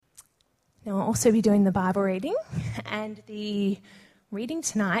Now, I'll also be doing the Bible reading, and the reading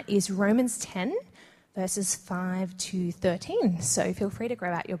tonight is Romans 10, verses 5 to 13. So feel free to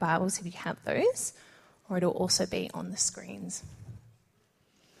grab out your Bibles if you have those, or it'll also be on the screens.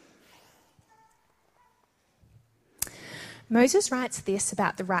 Moses writes this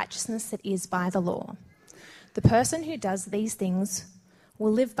about the righteousness that is by the law. The person who does these things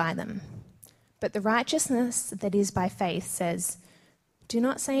will live by them. But the righteousness that is by faith says, "Do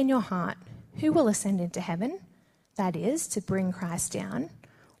not say in your heart, 'Who will ascend into heaven?' That is, to bring Christ down.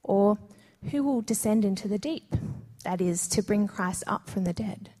 Or, 'Who will descend into the deep?' That is, to bring Christ up from the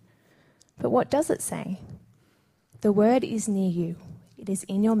dead. But what does it say? The word is near you. It is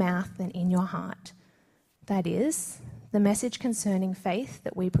in your mouth and in your heart. That is, the message concerning faith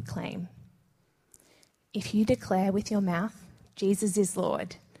that we proclaim. If you declare with your mouth, 'Jesus is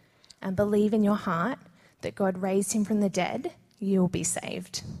Lord,' and believe in your heart that God raised him from the dead, you will be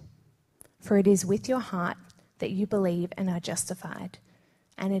saved. For it is with your heart that you believe and are justified,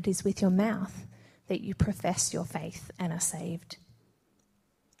 and it is with your mouth that you profess your faith and are saved.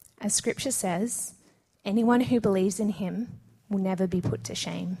 As Scripture says, anyone who believes in him will never be put to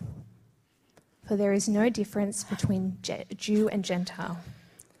shame. For there is no difference between Jew and Gentile.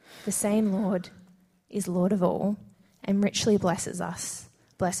 The same Lord is Lord of all, and richly blesses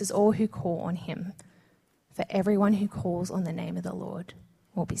all who call on him. For everyone who calls on the name of the Lord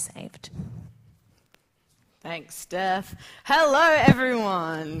will be saved." Thanks, Steph. Hello,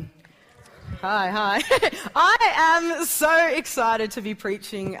 everyone. Hi. I am so excited to be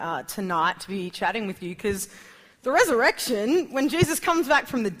preaching tonight, to be chatting with you, because the resurrection, when Jesus comes back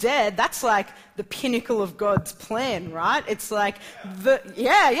from the dead, that's like the pinnacle of God's plan, right? It's like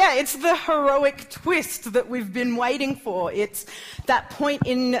it's the heroic twist that we've been waiting for. It's that point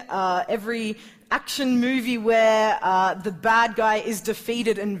in every action movie where the bad guy is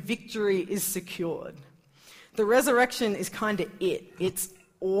defeated and victory is secured. The resurrection is kind of it. It's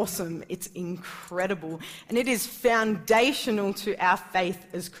awesome. It's incredible. And it is foundational to our faith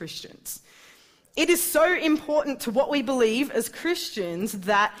as Christians. It is so important to what we believe as Christians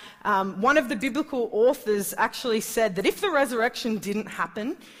that one of the biblical authors actually said that if the resurrection didn't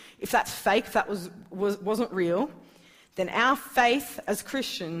happen, if that's fake, that wasn't real, then our faith as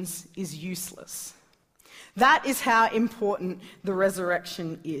Christians is useless. That is how important the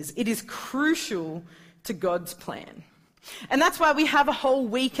resurrection is. It is crucial to God's plan. And that's why we have a whole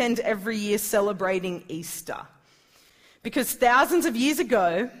weekend every year celebrating Easter. Because thousands of years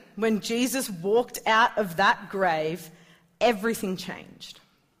ago, when Jesus walked out of that grave, everything changed.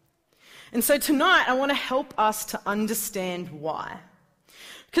 And so tonight, I want to help us to understand why.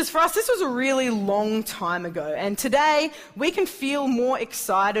 Because for us, this was a really long time ago. And today, we can feel more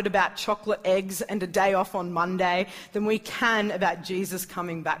excited about chocolate eggs and a day off on Monday than we can about Jesus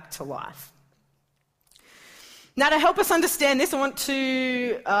coming back to life. Now, to help us understand this, I want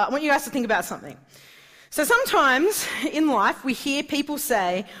you guys to think about something. So sometimes in life we hear people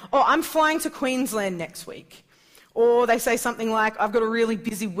say, "Oh, I'm flying to Queensland next week." Or they say something like, "I've got a really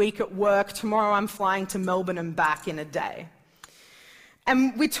busy week at work. Tomorrow I'm flying to Melbourne and back in a day."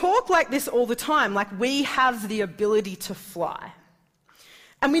 And we talk like this all the time, like we have the ability to fly.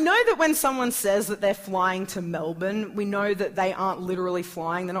 And we know that when someone says that they're flying to Melbourne, we know that they aren't literally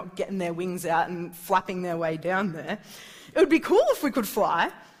flying. They're not getting their wings out and flapping their way down there. It would be cool if we could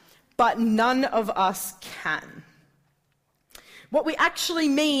fly, but none of us can. What we actually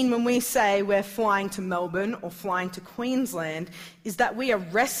mean when we say we're flying to Melbourne or flying to Queensland is that we are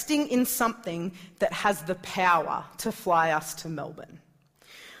resting in something that has the power to fly us to Melbourne.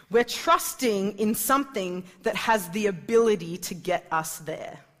 We're trusting in something that has the ability to get us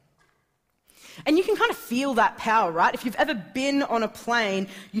there. And you can kind of feel that power, right? If you've ever been on a plane,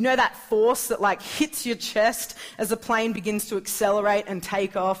 you know that force that like hits your chest as the plane begins to accelerate and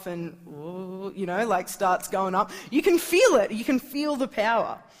take off and, starts going up. You can feel it. You can feel the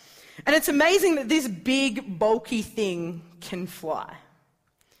power. And it's amazing that this big, bulky thing can fly.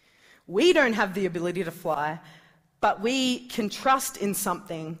 We don't have the ability to fly, but we can trust in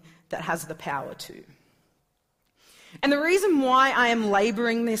something that has the power to. And the reason why I am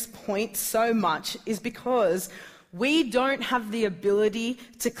labouring this point so much is because we don't have the ability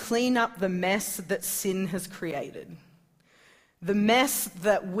to clean up the mess that sin has created. The mess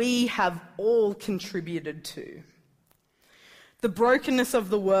that we have all contributed to. The brokenness of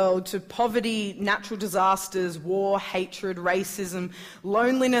the world, to poverty, natural disasters, war, hatred, racism,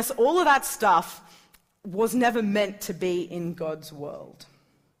 loneliness, all of that stuff was never meant to be in God's world.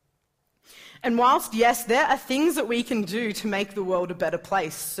 And whilst, yes, there are things that we can do to make the world a better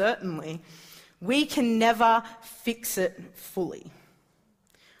place, certainly, we can never fix it fully.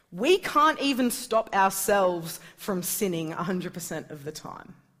 We can't even stop ourselves from sinning 100% of the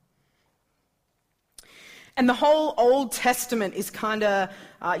time. And the whole Old Testament is kind of,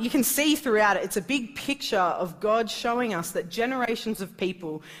 you can see throughout it, it's a big picture of God showing us that generations of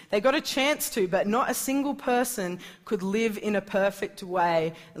people, they got a chance to, but not a single person could live in a perfect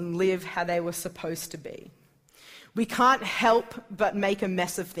way and live how they were supposed to be. We can't help but make a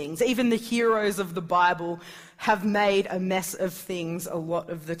mess of things. Even the heroes of the Bible have made a mess of things a lot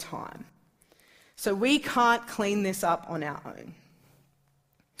of the time. So we can't clean this up on our own.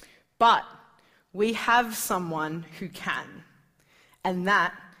 But we have someone who can, and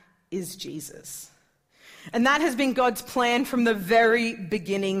that is Jesus. And that has been God's plan from the very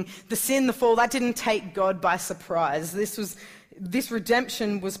beginning. The sin, the fall, that didn't take God by surprise. This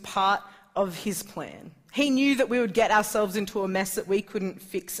redemption was part of his plan. He knew that we would get ourselves into a mess that we couldn't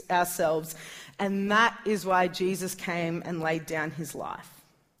fix ourselves, and that is why Jesus came and laid down his life.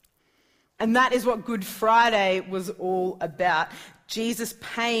 And that is what Good Friday was all about. Jesus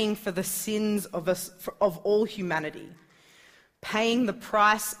paying for the sins of all humanity, paying the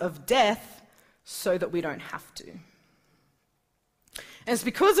price of death so that we don't have to. And it's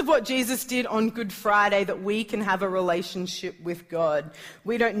because of what Jesus did on Good Friday that we can have a relationship with God.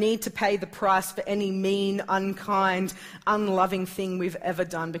 We don't need to pay the price for any mean, unkind, unloving thing we've ever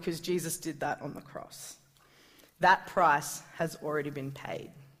done, because Jesus did that on the cross. That price has already been paid.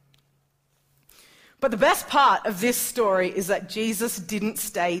 But the best part of this story is that Jesus didn't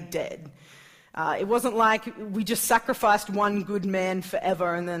stay dead. It wasn't like we just sacrificed one good man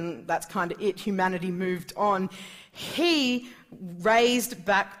forever and then that's kind of it. Humanity moved on. He raised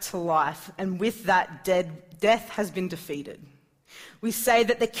back to life, and with that, death has been defeated. We say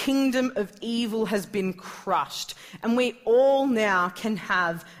that the kingdom of evil has been crushed, and we all now can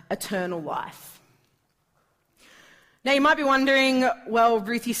have eternal life. Now you might be wondering, well,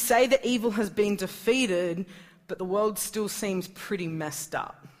 Ruth, you say that evil has been defeated, but the world still seems pretty messed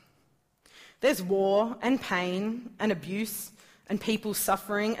up. There's war and pain and abuse and people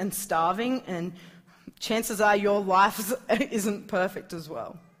suffering and starving, and chances are your life isn't perfect as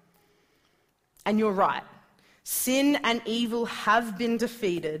well. And you're right. Sin and evil have been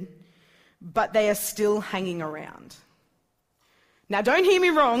defeated, but they are still hanging around. Now don't hear me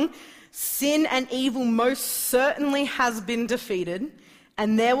wrong. Sin and evil most certainly has been defeated,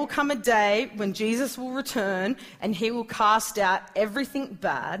 and there will come a day when Jesus will return and he will cast out everything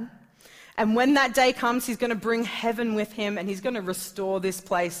bad. And when that day comes, he's going to bring heaven with him, and he's going to restore this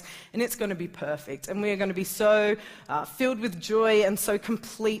place, and it's going to be perfect. And we are going to be so filled with joy and so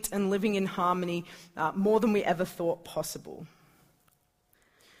complete and living in harmony, more than we ever thought possible.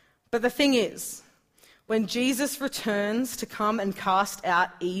 But the thing is, when Jesus returns to come and cast out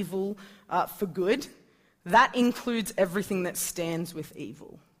evil for good, that includes everything that stands with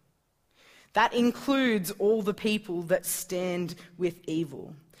evil. That includes all the people that stand with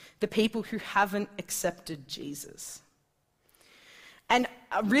evil, the people who haven't accepted Jesus. And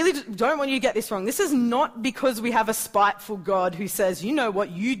I really don't want you to get this wrong. This is not because we have a spiteful God who says, you know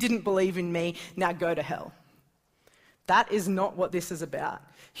what, you didn't believe in me, now go to hell. That is not what this is about.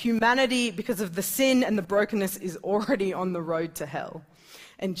 Humanity, because of the sin and the brokenness, is already on the road to hell.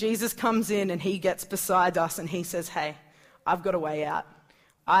 And Jesus comes in and he gets beside us and he says, hey, I've got a way out.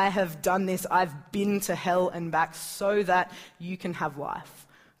 I have done this. I've been to hell and back so that you can have life.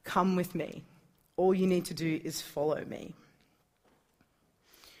 Come with me. All you need to do is follow me.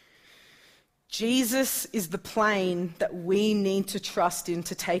 Jesus is the plane that we need to trust in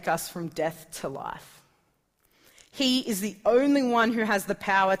to take us from death to life. He is the only one who has the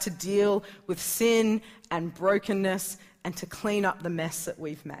power to deal with sin and brokenness and to clean up the mess that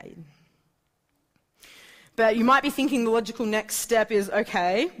we've made. But you might be thinking the logical next step is,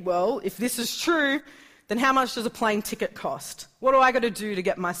 okay, well, if this is true, then how much does a plane ticket cost? What do I got to do to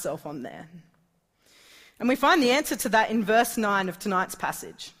get myself on there? And we find the answer to that in verse 9 of tonight's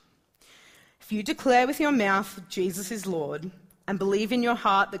passage. If you declare with your mouth Jesus is Lord and believe in your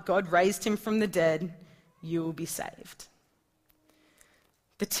heart that God raised him from the dead, you will be saved.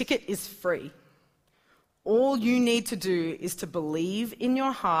 The ticket is free. All you need to do is to believe in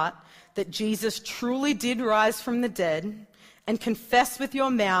your heart that Jesus truly did rise from the dead and confess with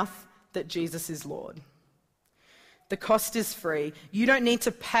your mouth that Jesus is Lord. The cost is free. You don't need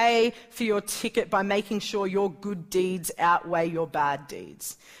to pay for your ticket by making sure your good deeds outweigh your bad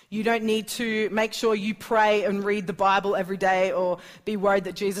deeds. You don't need to make sure you pray and read the Bible every day or be worried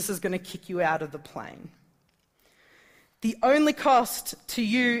that Jesus is going to kick you out of the plane. The only cost to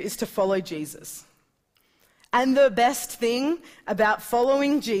you is to follow Jesus. And the best thing about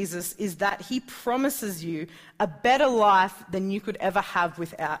following Jesus is that he promises you a better life than you could ever have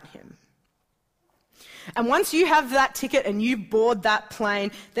without him. And once you have that ticket and you board that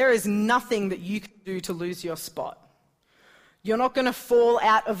plane, there is nothing that you can do to lose your spot. You're not going to fall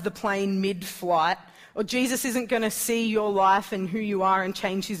out of the plane mid-flight, or Jesus isn't going to see your life and who you are and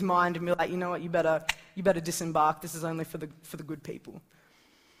change his mind and be like, you know what, you better disembark. This is only for the good people.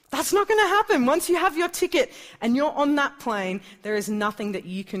 That's not going to happen. Once you have your ticket and you're on that plane, there is nothing that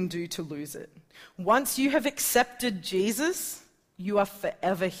you can do to lose it. Once you have accepted Jesus, you are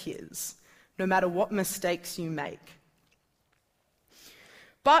forever his, no matter what mistakes you make.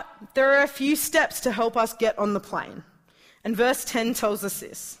 But there are a few steps to help us get on the plane. And verse 10 tells us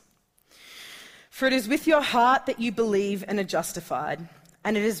this. For it is with your heart that you believe and are justified,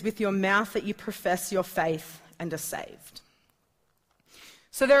 and it is with your mouth that you profess your faith and are saved.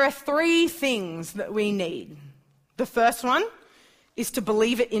 So there are three things that we need. The first one is to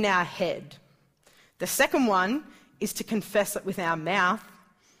believe it in our head. The second one is to confess it with our mouth.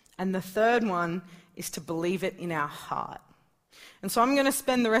 And the third one is to believe it in our heart. And so I'm going to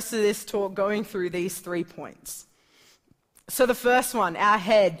spend the rest of this talk going through these 3 points. So the first one, our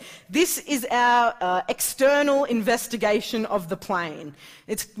head. This is our external investigation of the plane.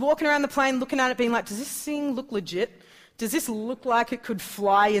 It's walking around the plane, looking at it, being like, does this thing look legit? Does this look like it could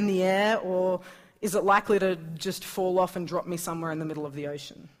fly in the air, or is it likely to just fall off and drop me somewhere in the middle of the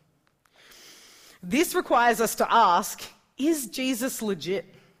ocean? This requires us to ask, is Jesus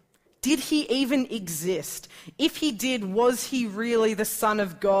legit? Did he even exist? If he did, was he really the Son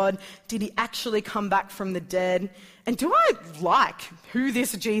of God? Did he actually come back from the dead? And do I like who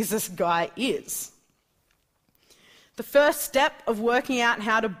this Jesus guy is? The first step of working out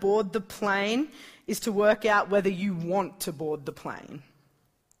how to board the plane is to work out whether you want to board the plane.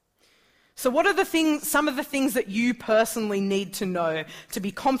 So what are some of the things that you personally need to know to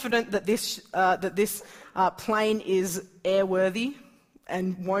be confident that this plane is airworthy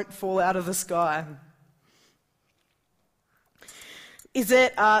and won't fall out of the sky? Is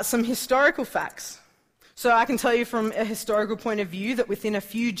it some historical facts? So I can tell you from a historical point of view that within a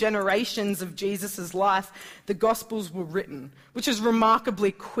few generations of Jesus' life, the Gospels were written, which is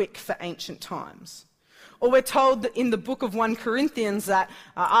remarkably quick for ancient times. Or we're told that in the book of 1 Corinthians that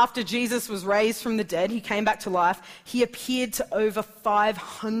after Jesus was raised from the dead, he came back to life, he appeared to over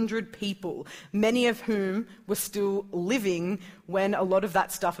 500 people, many of whom were still living when a lot of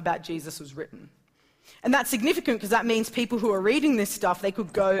that stuff about Jesus was written. And that's significant because that means people who are reading this stuff, they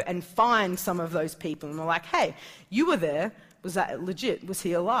could go and find some of those people and they're like, hey, you were there. Was that legit? Was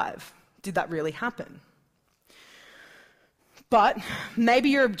he alive? Did that really happen? But maybe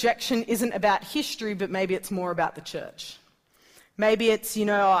your objection isn't about history, but maybe it's more about the church. Maybe it's,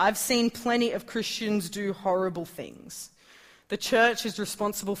 I've seen plenty of Christians do horrible things. The church is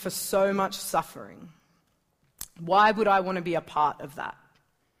responsible for so much suffering. Why would I want to be a part of that?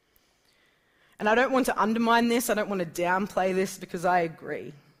 And I don't want to undermine this, I don't want to downplay this, because I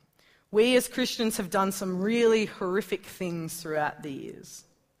agree. We as Christians have done some really horrific things throughout the years.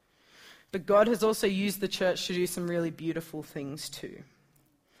 But God has also used the church to do some really beautiful things too.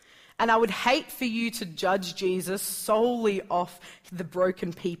 And I would hate for you to judge Jesus solely off the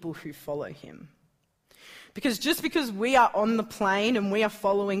broken people who follow him. Because just because we are on the plane and we are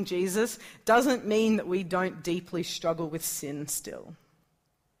following Jesus doesn't mean that we don't deeply struggle with sin still.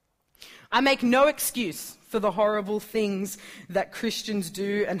 I make no excuse for the horrible things that Christians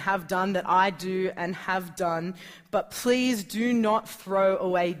do and have done, that I do and have done, but please do not throw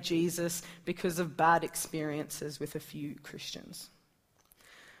away Jesus because of bad experiences with a few Christians.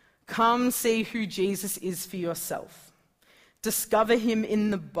 Come see who Jesus is for yourself. Discover him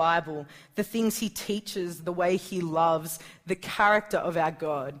in the Bible, the things he teaches, the way he loves, the character of our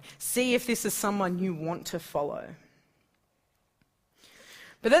God. See if this is someone you want to follow.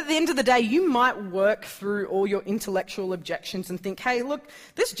 But at the end of the day, you might work through all your intellectual objections and think, hey, look,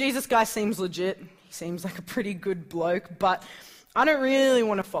 this Jesus guy seems legit. He seems like a pretty good bloke, but I don't really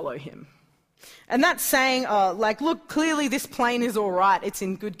want to follow him. And that's saying, look, clearly this plane is all right. It's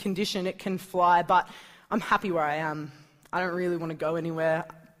in good condition. It can fly, but I'm happy where I am. I don't really want to go anywhere.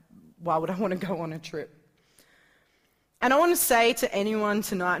 Why would I want to go on a trip? And I want to say to anyone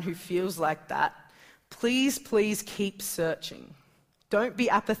tonight who feels like that, please keep searching. Don't be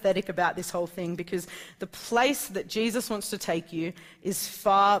apathetic about this whole thing, because the place that Jesus wants to take you is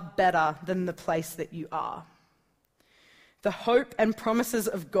far better than the place that you are. The hope and promises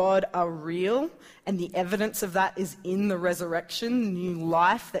of God are real, and the evidence of that is in the resurrection, the new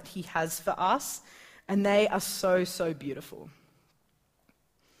life that he has for us, and they are so beautiful.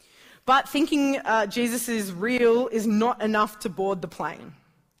 But thinking Jesus is real is not enough to board the plane.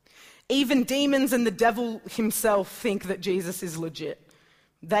 Even demons and the devil himself think that Jesus is legit.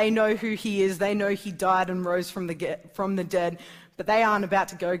 They know who he is. They know he died and rose from the dead, but they aren't about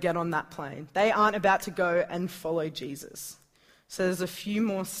to go get on that plane. They aren't about to go and follow Jesus. So there's a few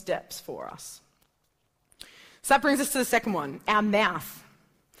more steps for us. So that brings us to the second one, our mouth.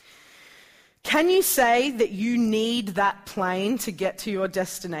 Can you say that you need that plane to get to your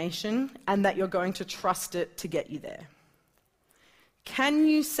destination and that you're going to trust it to get you there? Can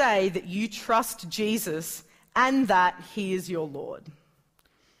you say that you trust Jesus and that he is your Lord?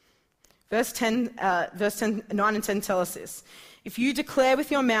 Verse 9 and 10 tell us this. If you declare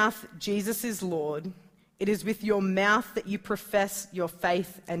with your mouth Jesus is Lord, it is with your mouth that you profess your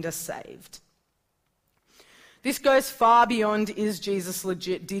faith and are saved. This goes far beyond, is Jesus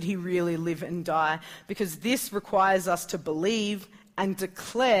legit? Did he really live and die? Because this requires us to believe and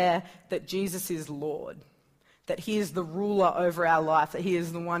declare that Jesus is Lord, that he is the ruler over our life, that he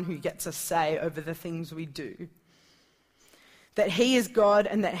is the one who gets a say over the things we do, that he is God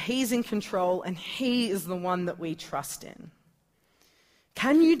and that he's in control and he is the one that we trust in.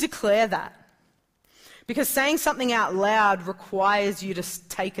 Can you declare that? Because saying something out loud requires you to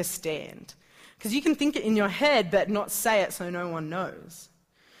take a stand. Because you can think it in your head but not say it so no one knows.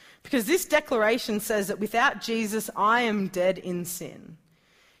 Because this declaration says that without Jesus, I am dead in sin.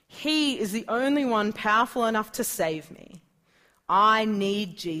 He is the only one powerful enough to save me. I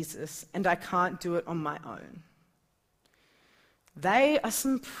need Jesus and I can't do it on my own. They are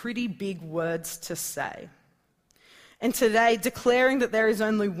some pretty big words to say. And today, declaring that there is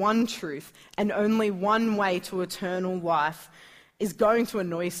only one truth and only one way to eternal life is going to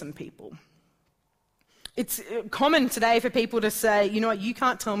annoy some people. It's common today for people to say, you know what, you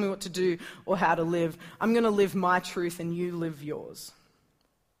can't tell me what to do or how to live. I'm going to live my truth and you live yours.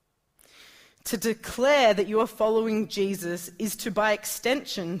 To declare that you are following Jesus is to, by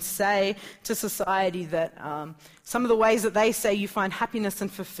extension, say to society that some of the ways that they say you find happiness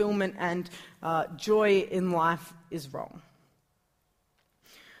and fulfillment and joy in life is wrong.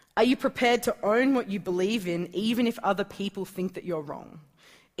 Are you prepared to own what you believe in, even if other people think that you're wrong?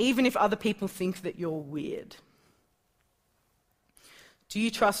 Even if other people think that you're weird? Do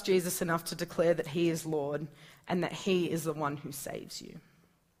you trust Jesus enough to declare that he is Lord and that he is the one who saves you?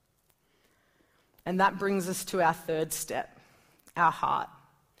 And that brings us to our third step, our heart.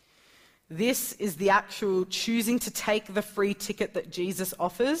 This is the actual choosing to take the free ticket that Jesus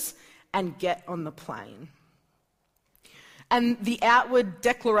offers and get on the plane. And the outward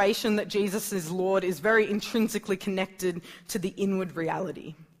declaration that Jesus is Lord is very intrinsically connected to the inward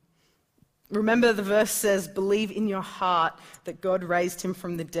reality. Remember, the verse says, believe in your heart that God raised him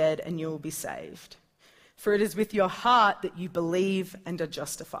from the dead and you will be saved. For it is with your heart that you believe and are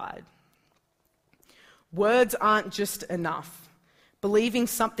justified. Words aren't just enough. Believing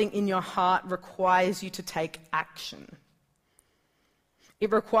something in your heart requires you to take action.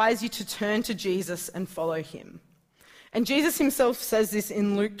 It requires you to turn to Jesus and follow him. And Jesus himself says this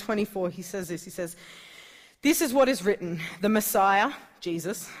in Luke 24. He says this. He says, this is what is written. The Messiah,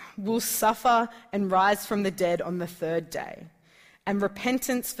 Jesus, will suffer and rise from the dead on the third day. And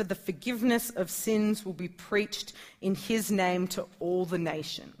repentance for the forgiveness of sins will be preached in his name to all the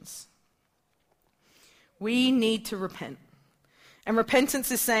nations. We need to repent. And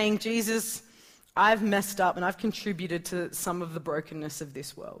repentance is saying, Jesus, I've messed up and I've contributed to some of the brokenness of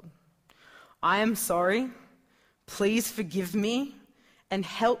this world. I am sorry. Please forgive me and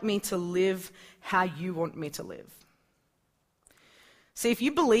help me to live how you want me to live. See, if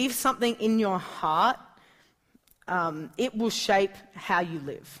you believe something in your heart, it will shape how you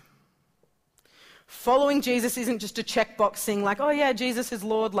live. Following Jesus isn't just a checkbox thing like, oh yeah, Jesus is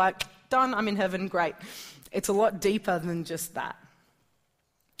Lord, like, done, I'm in heaven, great. It's a lot deeper than just that.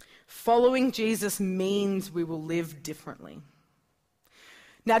 Following Jesus means we will live differently.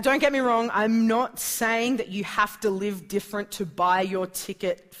 Now, don't get me wrong, I'm not saying that you have to live different to buy your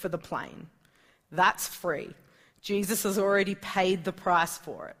ticket for the plane. That's free. Jesus has already paid the price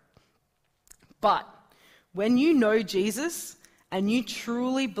for it. But when you know Jesus and you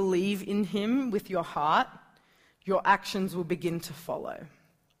truly believe in him with your heart, your actions will begin to follow.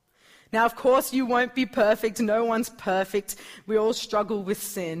 Now, of course, you won't be perfect. No one's perfect. We all struggle with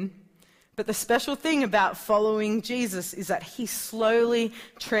sin. But the special thing about following Jesus is that he slowly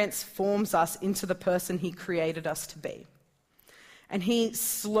transforms us into the person he created us to be. And he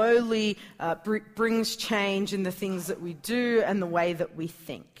slowly brings change in the things that we do and the way that we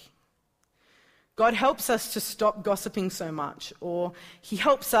think. God helps us to stop gossiping so much, or he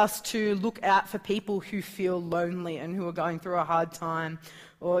helps us to look out for people who feel lonely and who are going through a hard time,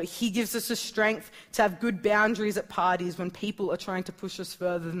 or he gives us the strength to have good boundaries at parties when people are trying to push us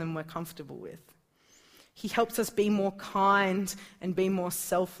further than we're comfortable with. He helps us be more kind and be more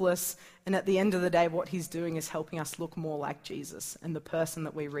selfless, and at the end of the day, what he's doing is helping us look more like Jesus and the person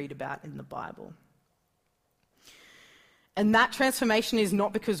that we read about in the Bible. And that transformation is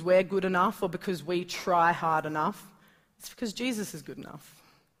not because we're good enough or because we try hard enough. It's because Jesus is good enough.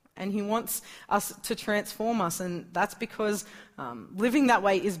 And he wants us to transform us. And that's because living that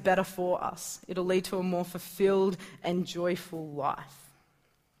way is better for us. It'll lead to a more fulfilled and joyful life.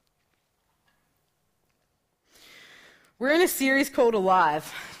 We're in a series called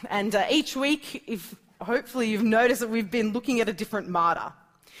Alive. And each week, hopefully you've noticed that we've been looking at a different martyr.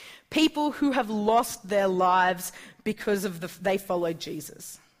 People who have lost their lives because they followed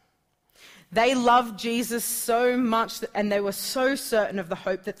Jesus. They loved Jesus so much and they were so certain of the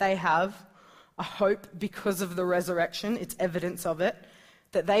hope that they have, a hope because of the resurrection, it's evidence of it,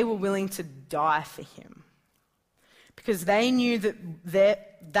 that they were willing to die for him. Because they knew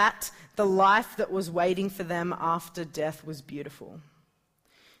that the life that was waiting for them after death was beautiful.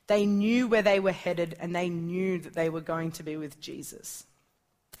 They knew where they were headed and they knew that they were going to be with Jesus.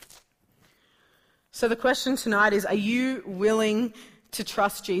 So the question tonight is, are you willing to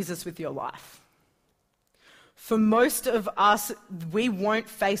trust Jesus with your life? For most of us, we won't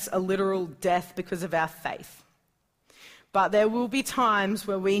face a literal death because of our faith. But there will be times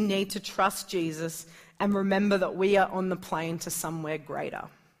where we need to trust Jesus and remember that we are on the plane to somewhere greater.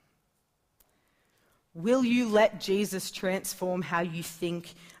 Will you let Jesus transform how you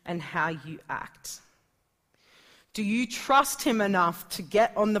think and how you act? Do you trust him enough to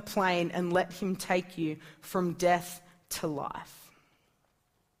get on the plane and let him take you from death to life?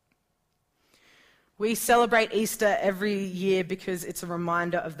 We celebrate Easter every year because it's a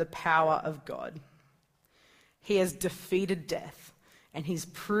reminder of the power of God. He has defeated death, and he's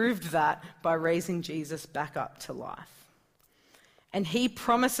proved that by raising Jesus back up to life. And he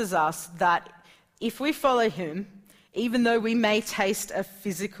promises us that if we follow him, even though we may taste a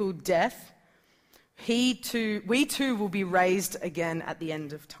physical death, we too will be raised again at the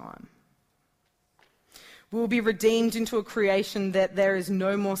end of time. We will be redeemed into a creation that there is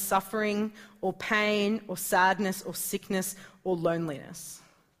no more suffering or pain or sadness or sickness or loneliness.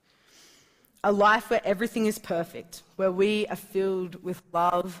 A life where everything is perfect, where we are filled with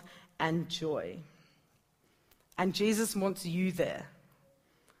love and joy. And Jesus wants you there.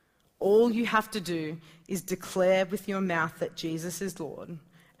 All you have to do is declare with your mouth that Jesus is Lord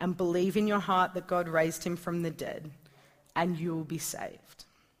and believe in your heart that God raised him from the dead, and you will be saved.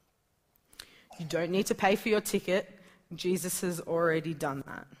 You don't need to pay for your ticket. Jesus has already done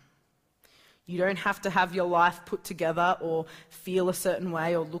that. You don't have to have your life put together or feel a certain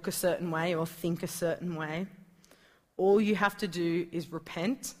way or look a certain way or think a certain way. All you have to do is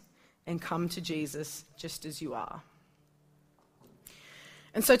repent and come to Jesus just as you are.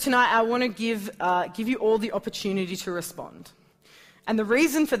 And so tonight I want to give you all the opportunity to respond. And the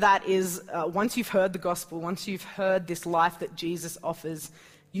reason for that is once you've heard the gospel, once you've heard this life that Jesus offers,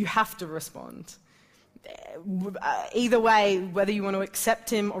 you have to respond. Either way, whether you want to accept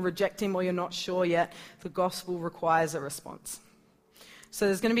him or reject him or you're not sure yet, the gospel requires a response. So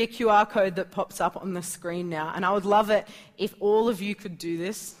there's going to be a QR code that pops up on the screen now, and I would love it if all of you could do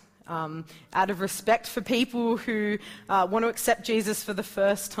this out of respect for people who want to accept Jesus for the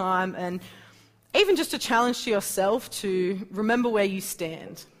first time, and even just a challenge to yourself to remember where you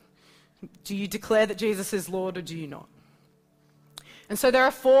stand. Do you declare that Jesus is Lord or do you not? And so there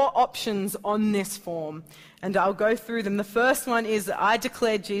are 4 options on this form, and I'll go through them. The first one is that I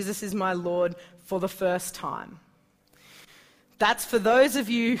declare Jesus is my Lord for the first time. That's for those of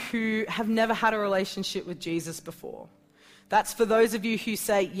you who have never had a relationship with Jesus before. That's for those of you who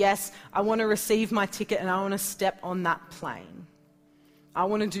say, yes, I want to receive my ticket and I want to step on that plane. I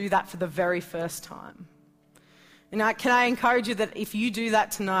want to do that for the very first time. And can I encourage you that if you do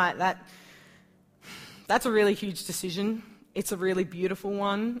that tonight, that's a really huge decision. It's a really beautiful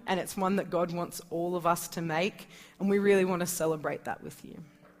one, and it's one that God wants all of us to make, and we really want to celebrate that with you.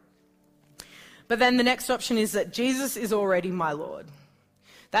 But then the next option is that Jesus is already my Lord.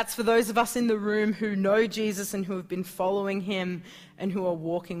 That's for those of us in the room who know Jesus and who have been following him and who are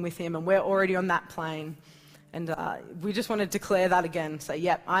walking with him, and we're already on that plane. And we just want to declare that again. Say,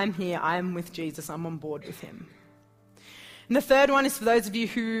 yep, I'm here, I'm with Jesus, I'm on board with him. And the third one is for those of you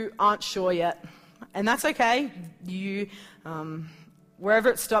who aren't sure yet. And that's okay. You, wherever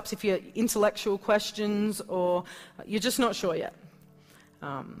it stops, if you're intellectual questions or you're just not sure yet,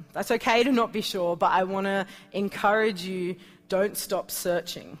 That's okay to not be sure, but I want to encourage you, don't stop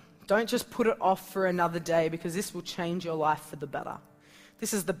searching. Don't just put it off for another day, because this will change your life for the better.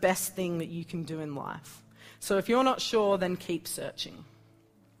 This is the best thing that you can do in life. So if you're not sure, then keep searching.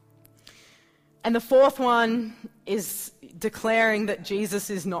 And the fourth one is declaring that Jesus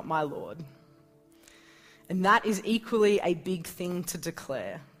is not my Lord. And that is equally a big thing to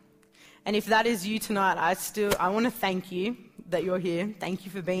declare. And if that is you tonight, I want to thank you that you're here. Thank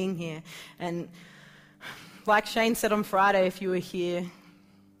you for being here. And like Shane said on Friday, if you were here,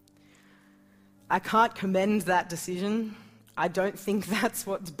 I can't commend that decision. I don't think that's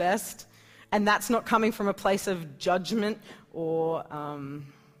what's best. And that's not coming from a place of judgment or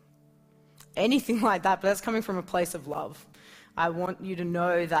anything like that, but that's coming from a place of love. I want you to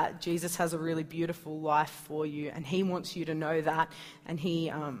know that Jesus has a really beautiful life for you, and he wants you to know that, and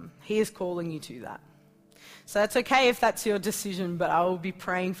he is calling you to that. So that's okay if that's your decision, but I will be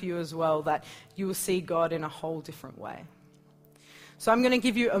praying for you as well, that you will see God in a whole different way. So I'm going to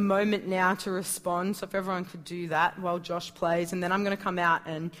give you a moment now to respond, so if everyone could do that while Josh plays, and then I'm going to come out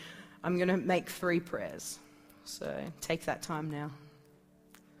and I'm going to make 3 prayers. So take that time now.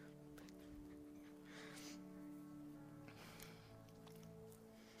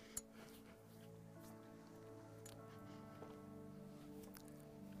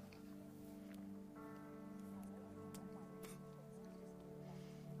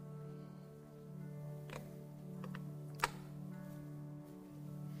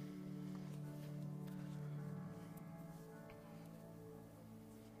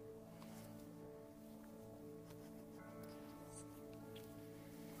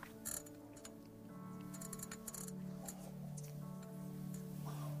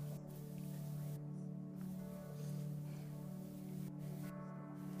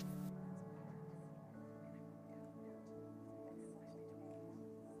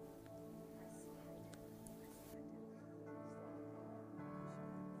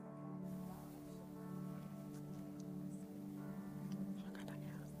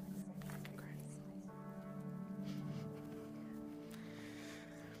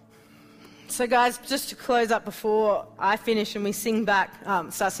 So guys, just to close up before I finish and we sing back,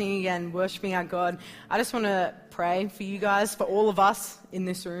 start singing again, worshipping our God, I just want to pray for you guys, for all of us in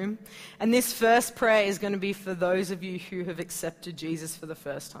this room. And this first prayer is going to be for those of you who have accepted Jesus for the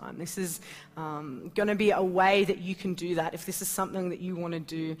first time. This is going to be a way that you can do that. If this is something that you want to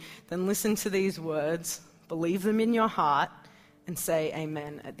do, then listen to these words, believe them in your heart, and say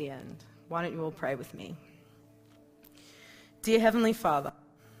amen at the end. Why don't you all pray with me? Dear Heavenly Father,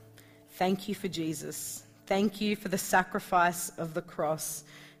 thank you for Jesus. Thank you for the sacrifice of the cross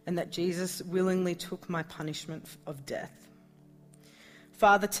and that Jesus willingly took my punishment of death.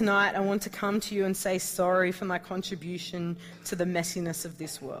 Father, tonight I want to come to you and say sorry for my contribution to the messiness of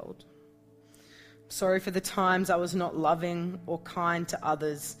this world. Sorry for the times I was not loving or kind to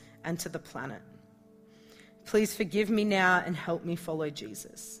others and to the planet. Please forgive me now and help me follow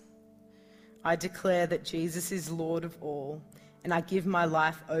Jesus. I declare that Jesus is Lord of all, and I give my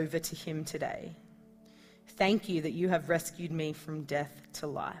life over to him today. Thank you that you have rescued me from death to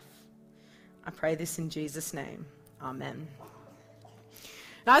life. I pray this in Jesus' name. Amen.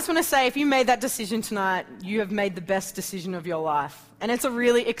 And I just want to say, if you made that decision tonight, you have made the best decision of your life. And it's a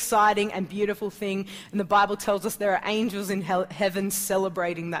really exciting and beautiful thing. And the Bible tells us there are angels in heaven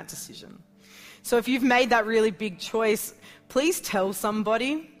celebrating that decision. So if you've made that really big choice, please tell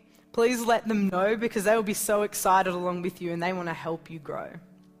somebody. Please let them know, because they will be so excited along with you and they want to help you grow.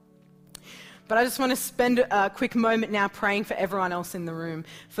 But I just want to spend a quick moment now praying for everyone else in the room.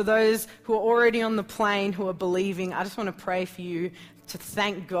 For those who are already on the plane, who are believing, I just want to pray for you, to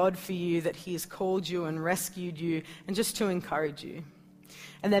thank God for you, that he has called you and rescued you, and just to encourage you.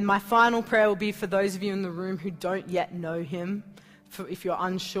 And then my final prayer will be for those of you in the room who don't yet know him. If you're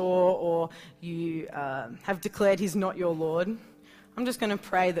unsure or you have declared he's not your Lord, I'm just going to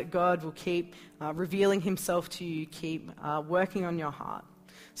pray that God will keep revealing himself to you, keep working on your heart.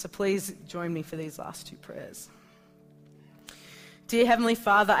 So please join me for these last 2 prayers. Dear Heavenly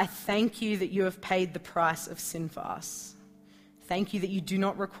Father, I thank you that you have paid the price of sin for us. Thank you that you do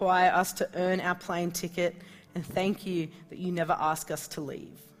not require us to earn our plane ticket, and thank you that you never ask us to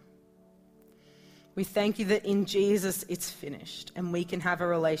leave. We thank you that in Jesus it's finished and we can have a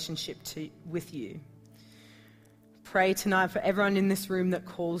relationship with you. Pray tonight for everyone in this room that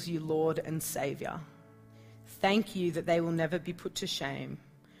calls you Lord and Saviour. Thank you that they will never be put to shame.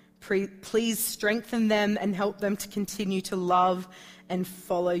 Please strengthen them and help them to continue to love and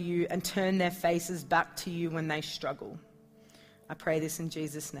follow you and turn their faces back to you when they struggle. I pray this in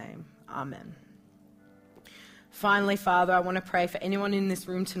Jesus' name. Amen. Finally, Father, I want to pray for anyone in this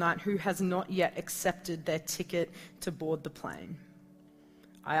room tonight who has not yet accepted their ticket to board the plane.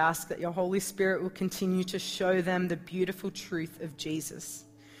 I ask that your Holy Spirit will continue to show them the beautiful truth of Jesus,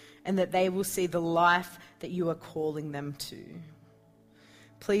 and that they will see the life that you are calling them to.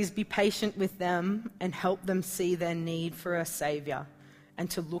 Please be patient with them and help them see their need for a Saviour and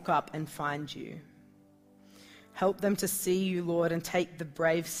to look up and find you. Help them to see you, Lord, and take the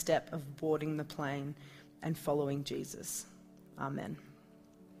brave step of boarding the plane and following Jesus. Amen.